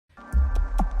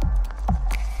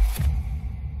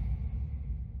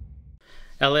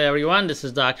Hello everyone, this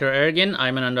is Dr. Ergin.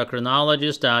 I'm an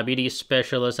endocrinologist, diabetes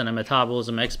specialist, and a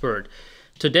metabolism expert.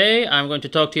 Today, I'm going to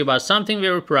talk to you about something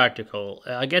very practical.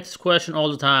 I get this question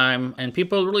all the time, and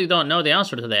people really don't know the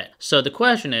answer to that. So the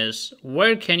question is,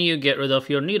 where can you get rid of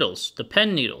your needles? The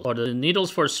pen needle, or the needles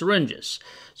for syringes.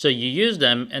 So you use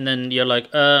them, and then you're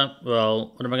like,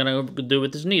 well, what am I going to do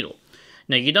with this needle?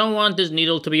 Now, you don't want this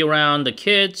needle to be around the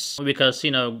kids because,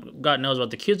 God knows what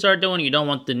the kids are doing. You don't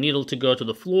want the needle to go to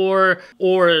the floor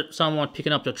or someone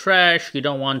picking up the trash. You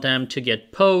don't want them to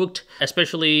get poked,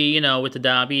 especially, with the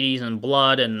diabetes and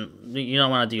blood, and you don't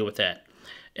want to deal with that.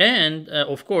 And,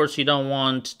 of course, you don't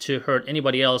want to hurt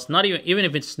anybody else, not even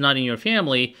if it's not in your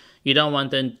family. You don't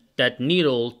want that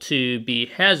needle to be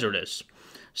hazardous.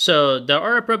 So there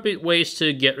are appropriate ways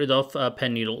to get rid of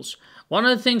pen needles. One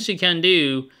of the things you can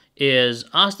do is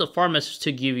ask the pharmacist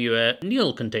to give you a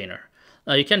needle container.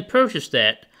 You can purchase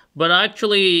that, but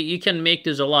actually you can make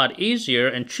this a lot easier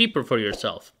and cheaper for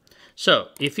yourself. So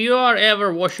if you are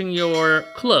ever washing your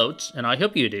clothes, and I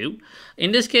hope you do,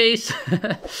 in this case,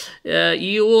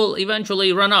 you will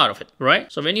eventually run out of it,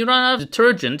 right? So when you run out of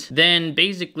detergent, then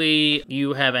basically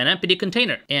you have an empty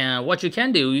container. And what you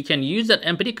can do, you can use that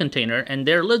empty container, and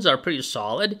their lids are pretty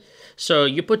solid. So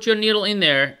you put your needle in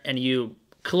there and you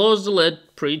close the lid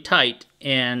pretty tight,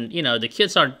 and the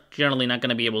kids are generally not going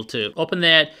to be able to open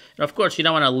that. And of course, you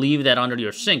don't want to leave that under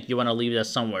your sink. You want to leave that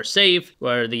somewhere safe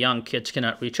where the young kids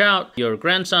cannot reach out, your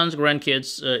grandsons,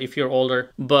 grandkids, if you're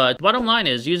older. But bottom line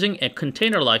is, using a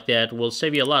container like that will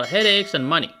save you a lot of headaches and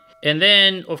money. And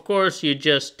then, of course, you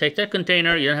just take that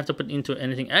container. You don't have to put into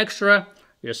anything extra.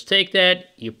 You just take that,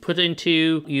 you put it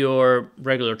into your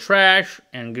regular trash,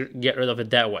 and get rid of it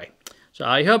that way. So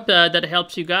I hope that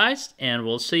helps you guys, and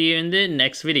we'll see you in the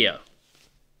next video.